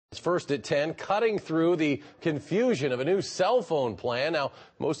First at 10, cutting through the confusion of a new cell phone plan. Now,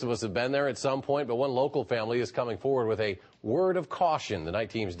 most of us have been there at some point, but one local family is coming forward with a word of caution. The night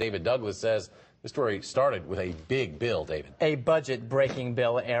team's David Douglas says the story started with a big bill, David. A budget-breaking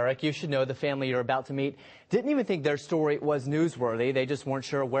bill, Eric. You should know the family you're about to meet didn't even think their story was newsworthy. They just weren't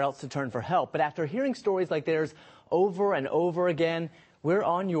sure where else to turn for help. But after hearing stories like theirs over and over again, we're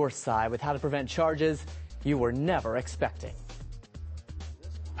on your side with how to prevent charges you were never expecting.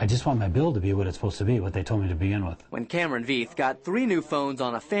 I just want my bill to be what it's supposed to be, what they told me to begin with. When Cameron Veith got 3 new phones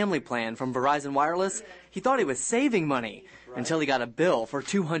on a family plan from Verizon Wireless, he thought he was saving money until he got a bill for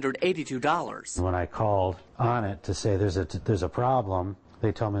 $282. When I called on it to say there's a problem,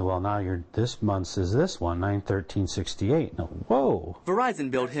 they told me, well, now this month's is this one, $913.68. Now, whoa. Verizon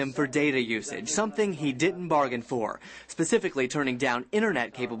billed him for data usage, something he didn't bargain for, specifically turning down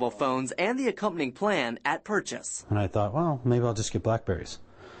internet-capable phones and the accompanying plan at purchase. And I thought, well, maybe I'll just get BlackBerries.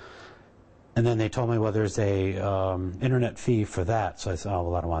 And then they told me, well, there's a internet fee for that. So I said, oh,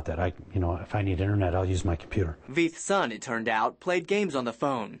 well, I don't want that. If I need internet, I'll use my computer. Veith's son, it turned out, played games on the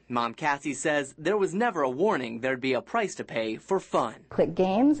phone. Mom Cassie says there was never a warning there'd be a price to pay for fun. Click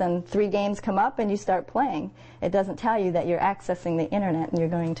games and 3 games come up and you start playing. It doesn't tell you that you're accessing the internet and you're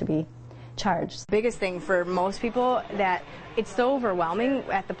going to be charged. Biggest thing for most people that it's so overwhelming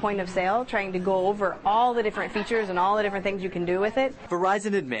at the point of sale trying to go over all the different features and all the different things you can do with it.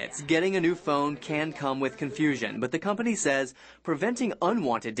 Verizon admits getting a new phone can come with confusion, but the company says preventing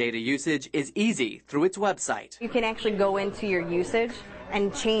unwanted data usage is easy through its website. You can actually go into your usage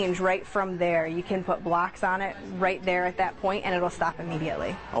and change right from there. You can put blocks on it right there at that point and it'll stop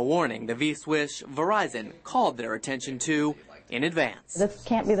immediately. A warning the Veiths wish Verizon called their attention to in advance. This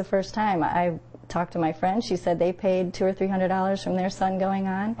can't be the first time. I talked to my friend. She said they paid $200 or $300 from their son going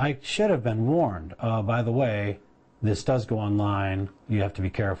on. I should have been warned. By the way, this does go online. You have to be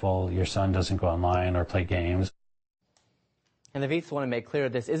careful your son doesn't go online or play games. And the Veiths want to make clear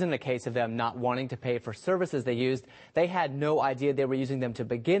this isn't a case of them not wanting to pay for services they used. They had no idea they were using them to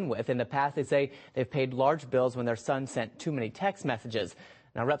begin with. In the past, they say they've paid large bills when their son sent too many text messages.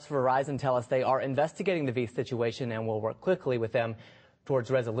 Now, reps for Verizon tell us they are investigating the Veith situation and will work quickly with them towards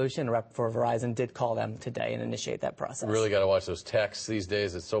resolution. A rep for Verizon did call them today and initiate that process. Really got to watch those texts these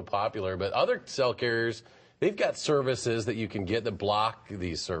days. It's so popular. But other cell carriers, they've got services that you can get that block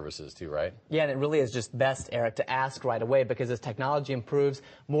these services too, right? Yeah, and it really is just best, Eric, to ask right away because as technology improves,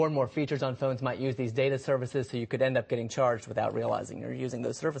 more and more features on phones might use these data services, so you could end up getting charged without realizing you're using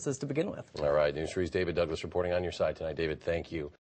those services to begin with. All right, News 3's David Douglas reporting on your side tonight. David, thank you.